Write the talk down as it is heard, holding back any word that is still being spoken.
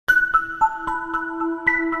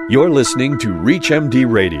You're listening to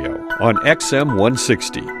ReachMD Radio on XM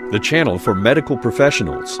 160, the channel for medical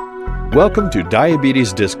professionals. Welcome to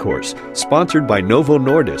Diabetes Discourse, sponsored by Novo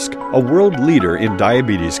Nordisk, a world leader in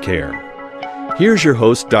diabetes care. Here's your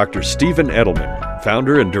host, Dr. Stephen Edelman,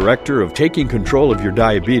 founder and director of Taking Control of Your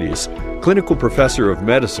Diabetes, clinical professor of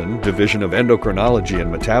medicine, Division of Endocrinology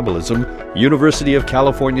and Metabolism, University of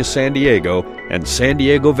California, San Diego, and San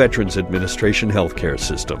Diego Veterans Administration Healthcare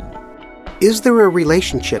System. Is there a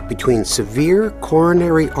relationship between severe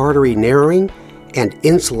coronary artery narrowing and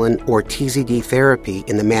insulin or TZD therapy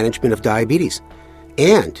in the management of diabetes?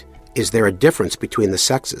 And is there a difference between the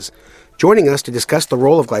sexes? Joining us to discuss the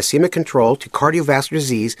role of glycemic control to cardiovascular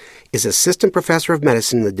disease is Assistant Professor of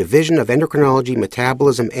Medicine in the Division of Endocrinology,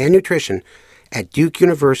 Metabolism, and Nutrition at Duke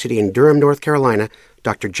University in Durham, North Carolina,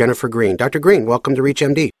 Dr. Jennifer Green. Dr. Green, welcome to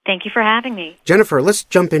ReachMD. Thank you for having me. Jennifer, let's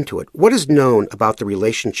jump into it. What is known about the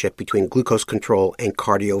relationship between glucose control and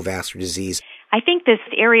cardiovascular disease? I think this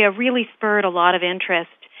area really spurred a lot of interest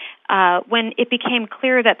when it became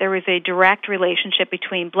clear that there was a direct relationship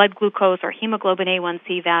between blood glucose or hemoglobin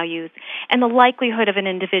A1C values and the likelihood of an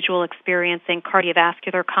individual experiencing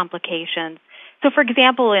cardiovascular complications. So, for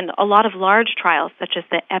example, in a lot of large trials, such as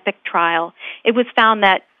the EPIC trial, it was found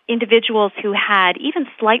that individuals who had even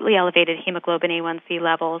slightly elevated hemoglobin A1C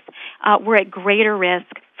levels were at greater risk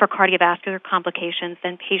for cardiovascular complications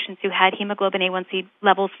than patients who had hemoglobin A1C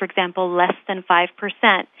levels, for example, less than 5%.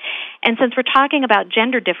 And since we're talking about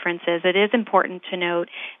gender differences, it is important to note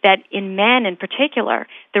that in men in particular,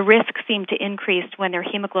 the risk seemed to increase when their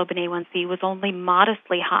hemoglobin A1C was only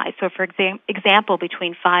modestly high. So, for example,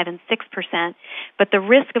 between 5 and 6%. But the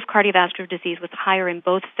risk of cardiovascular disease was higher in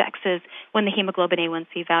both sexes when the hemoglobin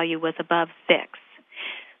A1C value was above 6.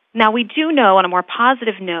 Now, we do know, on a more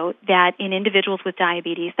positive note, that in individuals with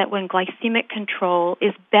diabetes, that when glycemic control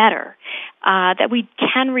is better, that we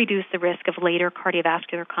can reduce the risk of later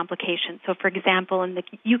cardiovascular complications. So, for example, in the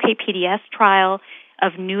UK-PDS trial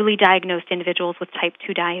of newly diagnosed individuals with type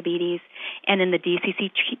 2 diabetes, and in the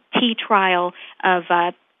DCCT trial of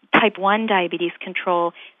type 1 diabetes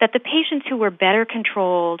control, that the patients who were better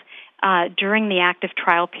controlled during the active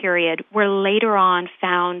trial period were later on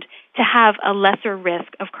found to have a lesser risk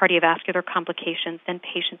of cardiovascular complications than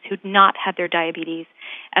patients who'd not had their diabetes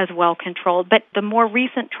as well controlled. But the more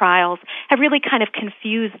recent trials have really kind of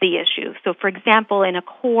confused the issue. So, for example, in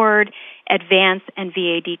ACCORD, ADVANCE, and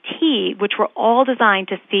VADT, which were all designed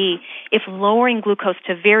to see if lowering glucose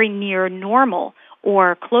to very near normal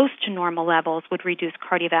or close to normal levels would reduce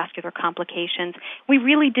cardiovascular complications, we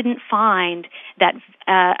really didn't find that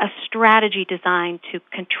a strategy designed to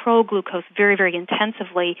control glucose very, very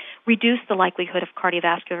intensively reduced the likelihood of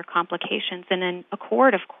cardiovascular complications. And in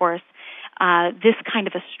ACCORD, of course, this kind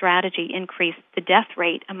of a strategy increased the death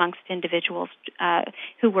rate amongst individuals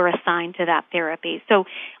who were assigned to that therapy. So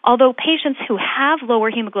although patients who have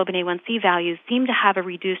lower hemoglobin A1C values seem to have a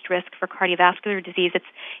reduced risk for cardiovascular disease,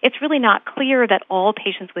 it's really not clear that all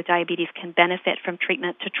patients with diabetes can benefit from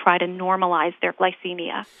treatment to try to normalize their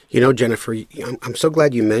glycemia. You know, Jennifer, I'm so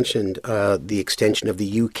glad you mentioned the extension of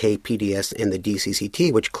the UK-PDS and the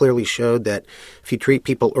DCCT, which clearly showed that if you treat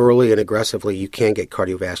people early and aggressively, you can get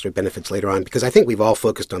cardiovascular benefits later on, because I think we've all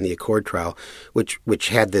focused on the ACCORD trial, which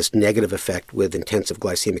had this negative effect with intensive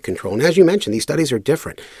glycemic control. And as you mentioned, these studies are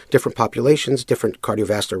different populations, different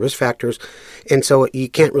cardiovascular risk factors, and so you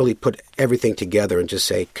can't really put everything together and just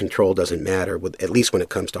say control doesn't matter, at least when it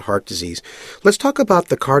comes to heart disease. Let's talk about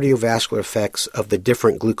the cardiovascular effects of the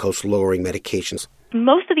different glucose-lowering medications.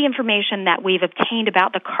 Most of the information that we've obtained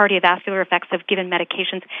about the cardiovascular effects of given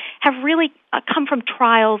medications have really come from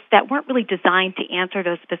trials that weren't really designed to answer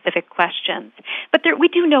those specific questions. But we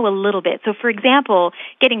do know a little bit. So, for example,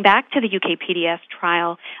 getting back to the UK-PDS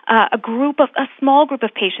trial, a small group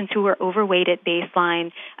of patients who were overweight at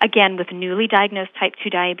baseline, again with newly diagnosed type 2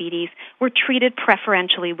 diabetes, were treated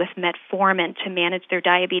preferentially with metformin to manage their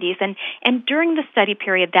diabetes. And during the study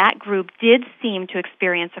period, that group did seem to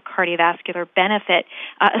experience a cardiovascular benefit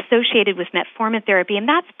associated with metformin therapy, and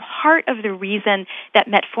that's part of the reason that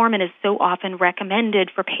metformin is so often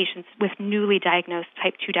recommended for patients with newly diagnosed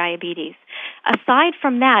type 2 diabetes. Aside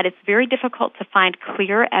from that, it's very difficult to find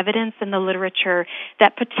clear evidence in the literature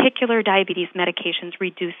that particular diabetes medications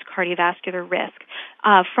reduce cardiovascular risk.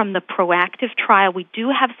 From the PROACTIVE trial, we do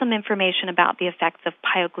have some information about the effects of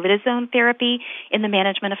pioglitazone therapy in the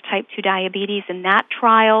management of type 2 diabetes. In that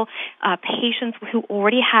trial, patients who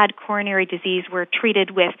already had coronary disease were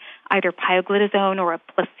treated with either pioglitazone or a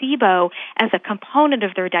placebo as a component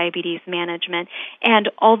of their diabetes management. And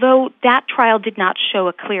although that trial did not show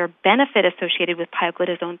a clear benefit associated with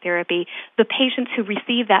pioglitazone therapy, the patients who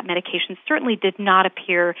received that medication certainly did not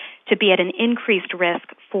appear to be at an increased risk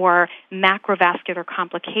for macrovascular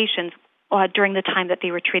complications during the time that they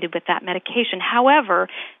were treated with that medication. However,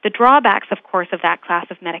 the drawbacks, of course, of that class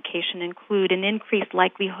of medication include an increased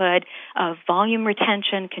likelihood of volume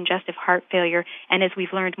retention, congestive heart failure, and as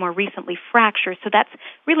we've learned more recently, fractures. So that's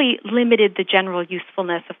really limited the general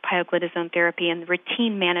usefulness of pioglitazone therapy and the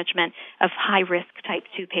routine management of high-risk type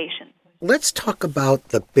 2 patients. Let's talk about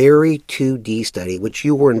the BARRY-2D study, which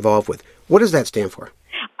you were involved with. What does that stand for?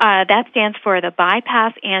 That stands for the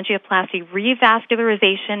Bypass Angioplasty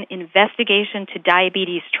Revascularization Investigation to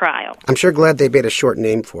Diabetes Trial. I'm sure glad they made a short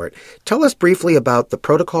name for it. Tell us briefly about the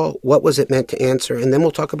protocol, what was it meant to answer, and then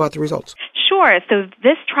we'll talk about the results. Sure. So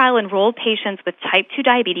this trial enrolled patients with type 2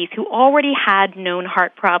 diabetes who already had known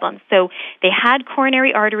heart problems. So they had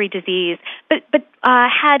coronary artery disease, but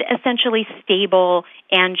had essentially stable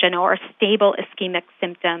angina or stable ischemic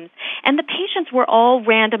symptoms. And the patients were all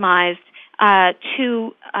randomized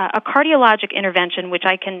to a cardiologic intervention, which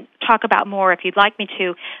I can talk about more if you'd like me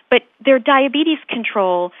to, but their diabetes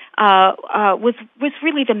control was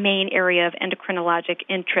really the main area of endocrinologic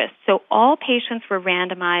interest. So all patients were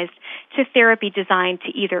randomized to therapy designed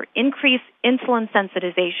to either increase insulin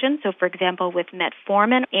sensitization, so for example with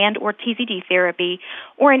metformin and or TZD therapy,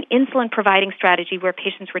 or an insulin-providing strategy where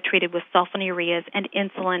patients were treated with sulfonylureas and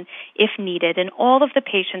insulin if needed. And all of the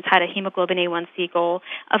patients had a hemoglobin A1C goal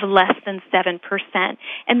of less than 7%.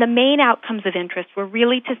 And the main outcomes of interest were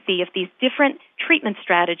really to see if these different treatment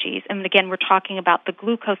strategies, and again we're talking about the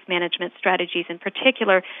glucose management strategies in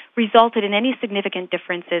particular, resulted in any significant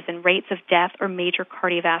differences in rates of death or major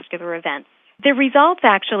cardiovascular events. The results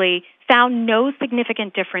actually found no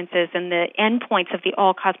significant differences in the endpoints of the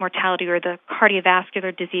all-cause mortality or the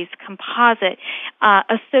cardiovascular disease composite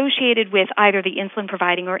associated with either the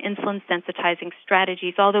insulin-providing or insulin-sensitizing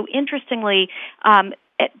strategies, although interestingly,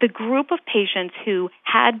 the group of patients who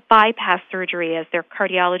had bypass surgery as their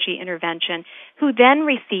cardiology intervention, who then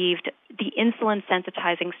received the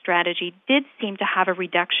insulin-sensitizing strategy, did seem to have a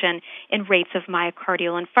reduction in rates of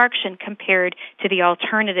myocardial infarction compared to the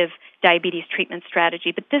alternative diabetes treatment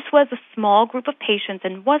strategy. But this was a small group of patients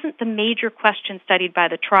and wasn't the major question studied by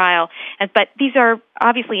the trial. But these are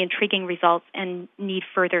obviously intriguing results and need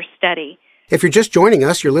further study. If you're just joining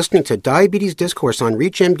us, you're listening to Diabetes Discourse on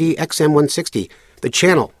ReachMD XM160, the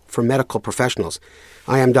channel for medical professionals.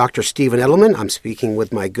 I am Dr. Stephen Edelman. I'm speaking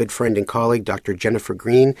with my good friend and colleague, Dr. Jennifer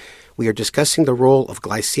Green. We are discussing the role of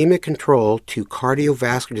glycemic control to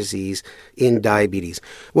cardiovascular disease in diabetes.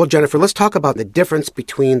 Well, Jennifer, let's talk about the difference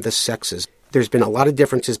between the sexes. There's been a lot of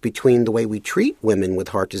differences between the way we treat women with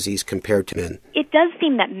heart disease compared to men. It does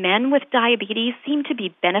seem that men with diabetes seem to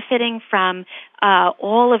be benefiting from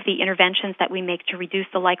all of the interventions that we make to reduce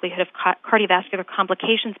the likelihood of cardiovascular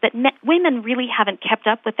complications, but women really haven't kept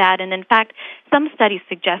up with that. And in fact, some studies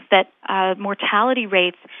suggest that mortality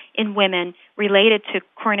rates in women related to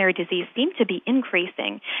coronary disease seem to be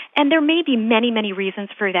increasing. And there may be many, many reasons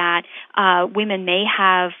for that. Women may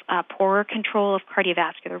have poorer control of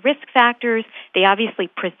cardiovascular risk factors. They obviously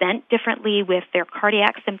present differently with their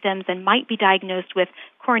cardiac symptoms and might be diagnosed with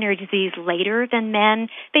coronary disease later than men.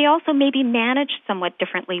 They also may be managed somewhat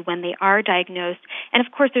differently when they are diagnosed. And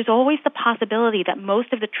of course, there's always the possibility that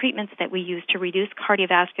most of the treatments that we use to reduce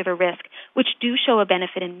cardiovascular risk, which do show a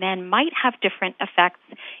benefit in men, might have different effects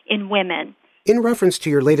in women. In reference to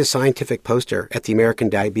your latest scientific poster at the American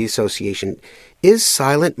Diabetes Association, is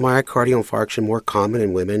silent myocardial infarction more common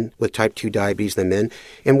in women with type 2 diabetes than men?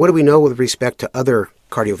 And what do we know with respect to other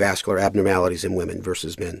cardiovascular abnormalities in women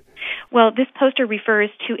versus men? Well, this poster refers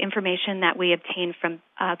to information that we obtained from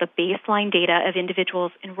the baseline data of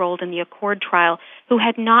individuals enrolled in the ACCORD trial who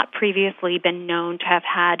had not previously been known to have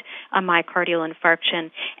had a myocardial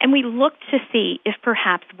infarction. And we looked to see if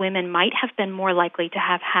perhaps women might have been more likely to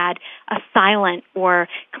have had a silent or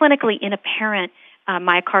clinically inapparent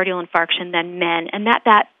myocardial infarction than men, and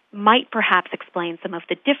that might perhaps explain some of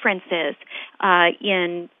the differences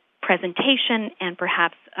in presentation and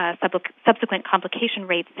perhaps subsequent complication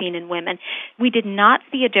rates seen in women. We did not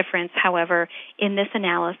see a difference, however, in this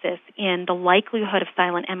analysis in the likelihood of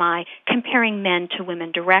silent MI comparing men to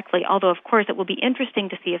women directly, although, of course, it will be interesting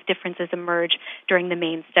to see if differences emerge during the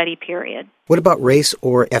main study period. What about race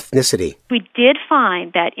or ethnicity? We did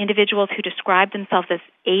find that individuals who described themselves as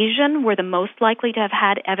Asian were the most likely to have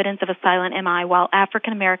had evidence of a silent MI, while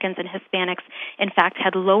African Americans and Hispanics, in fact,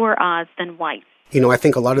 had lower odds than whites. I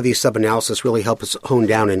think a lot of these sub-analysis really help us hone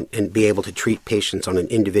down and be able to treat patients on an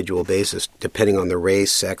individual basis, depending on their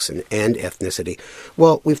race, sex, and ethnicity.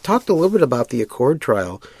 Well, we've talked a little bit about the ACCORD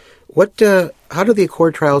trial. How do the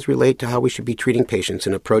ACCORD trials relate to how we should be treating patients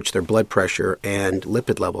and approach their blood pressure and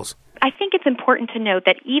lipid levels? I think it's important to note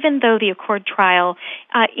that even though the ACCORD trial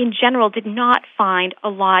in general did not find a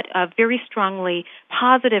lot of very strongly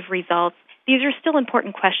positive results, these are still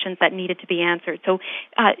important questions that needed to be answered. So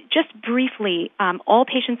just briefly, all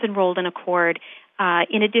patients enrolled in ACCORD,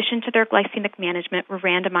 in addition to their glycemic management, were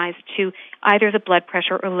randomized to either the blood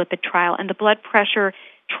pressure or lipid trial. And the blood pressure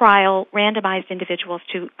trial randomized individuals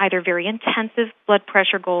to either very intensive blood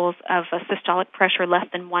pressure goals of a systolic pressure less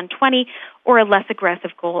than 120 or a less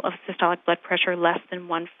aggressive goal of systolic blood pressure less than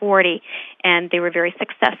 140. And they were very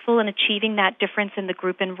successful in achieving that difference in the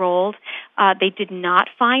group enrolled. They did not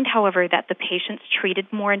find, however, that the patients treated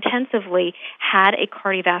more intensively had a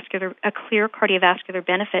clear cardiovascular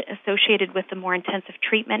benefit associated with the more intensive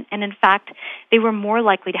treatment. And in fact, they were more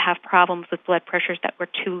likely to have problems with blood pressures that were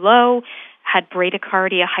too low, had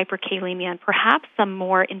bradycardia, hyperkalemia, and perhaps some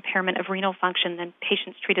more impairment of renal function than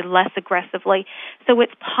patients treated less aggressively. So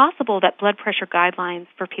it's possible that blood pressure guidelines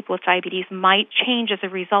for people with diabetes might change as a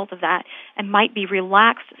result of that and might be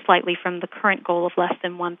relaxed slightly from the current goal of less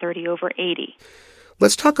than 130/80.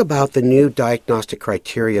 Let's talk about the new diagnostic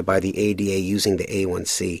criteria by the ADA using the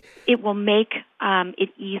A1C. It will make it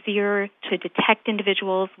easier to detect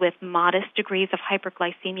individuals with modest degrees of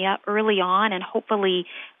hyperglycemia early on and hopefully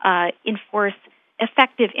enforce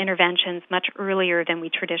effective interventions much earlier than we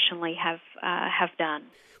traditionally have done.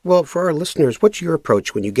 Well, for our listeners, what's your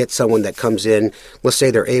approach when you get someone that comes in, let's say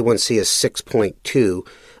their A1C is 6.2,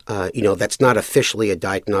 that's not officially a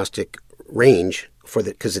diagnostic range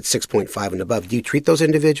because it's 6.5 and above. Do you treat those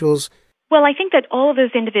individuals? Well, I think that all of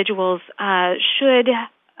those individuals should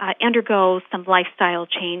undergo some lifestyle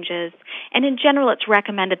changes. And in general, it's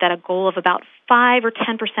recommended that a goal of about 5 or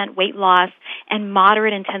 10% weight loss and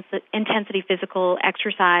moderate intensity physical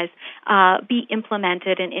exercise be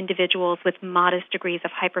implemented in individuals with modest degrees of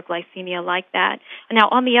hyperglycemia like that. Now,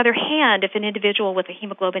 on the other hand, if an individual with a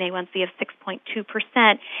hemoglobin A1C of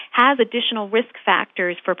 6.2% has additional risk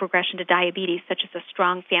factors for progression to diabetes, such as a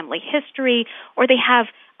strong family history, or they have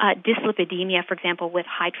dyslipidemia, for example, with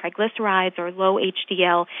high triglycerides or low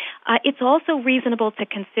HDL, it's also reasonable to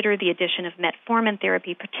consider the addition of metformin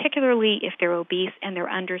therapy, particularly if they're obese and they're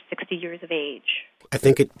under 60 years of age. I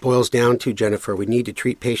think it boils down to, Jennifer, we need to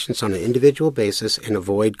treat patients on an individual basis and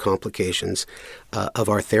avoid complications of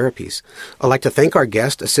our therapies. I'd like to thank our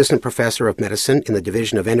guest, Assistant Professor of Medicine in the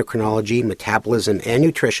Division of Endocrinology, Metabolism, and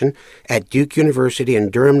Nutrition at Duke University in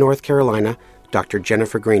Durham, North Carolina, Dr.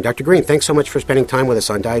 Jennifer Green. Dr. Green, thanks so much for spending time with us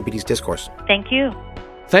on Diabetes Discourse. Thank you.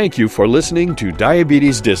 Thank you for listening to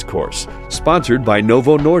Diabetes Discourse, sponsored by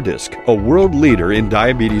Novo Nordisk, a world leader in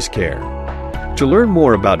diabetes care. To learn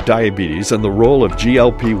more about diabetes and the role of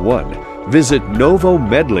GLP-1, visit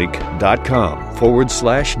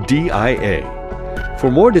novomedlink.com/DIA. For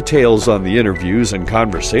more details on the interviews and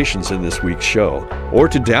conversations in this week's show, or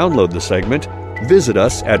to download the segment, visit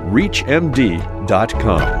us at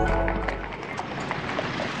reachmd.com.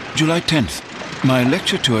 July 10th. My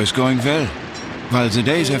lecture tour is going well. While the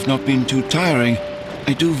days have not been too tiring,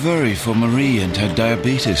 I do worry for Marie and her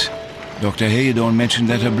diabetes. Dr. Hayedorn mentioned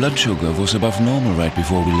that her blood sugar was above normal right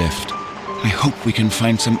before we left. I hope we can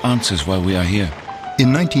find some answers while we are here.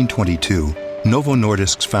 In 1922, Novo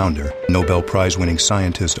Nordisk's founder, Nobel Prize-winning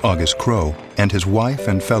scientist August Crowe, and his wife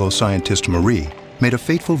and fellow scientist Marie made a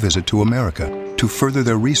fateful visit to America to further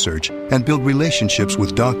their research and build relationships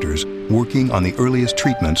with doctors working on the earliest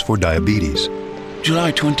treatments for diabetes.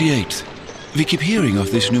 July 28th. We keep hearing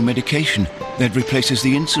of this new medication that replaces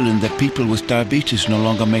the insulin that people with diabetes no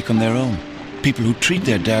longer make on their own. People who treat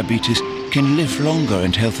their diabetes can live longer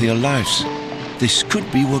and healthier lives. This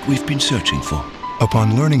could be what we've been searching for.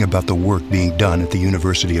 Upon learning about the work being done at the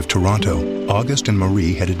University of Toronto, August and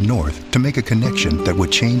Marie headed north to make a connection that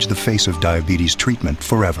would change the face of diabetes treatment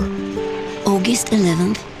forever. August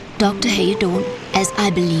 11th, Dr. Hayedorn, as I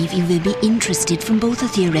believe you will be interested from both a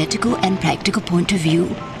theoretical and practical point of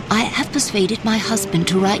view, I have persuaded my husband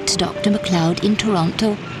to write to Dr. MacLeod in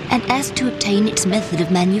Toronto and ask to obtain its method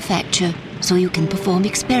of manufacture so you can perform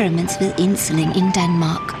experiments with insulin in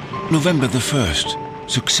Denmark. November the 1st.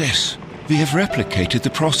 Success. We have replicated the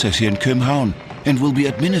process here in København and will be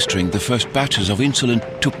administering the first batches of insulin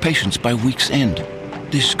to patients by week's end.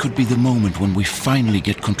 This could be the moment when we finally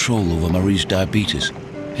get control over Marie's diabetes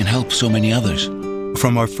and help so many others.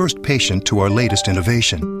 From our first patient to our latest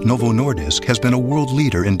innovation, Novo Nordisk has been a world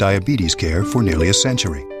leader in diabetes care for nearly a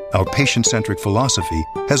century. Our patient-centric philosophy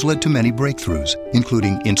has led to many breakthroughs,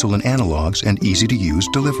 including insulin analogs and easy-to-use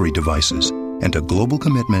delivery devices, and a global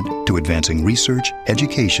commitment to advancing research,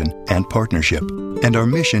 education, and partnership. And our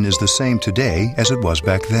mission is the same today as it was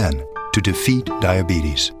back then, to defeat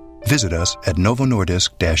diabetes. Visit us at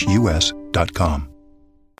novonordisk-us.com.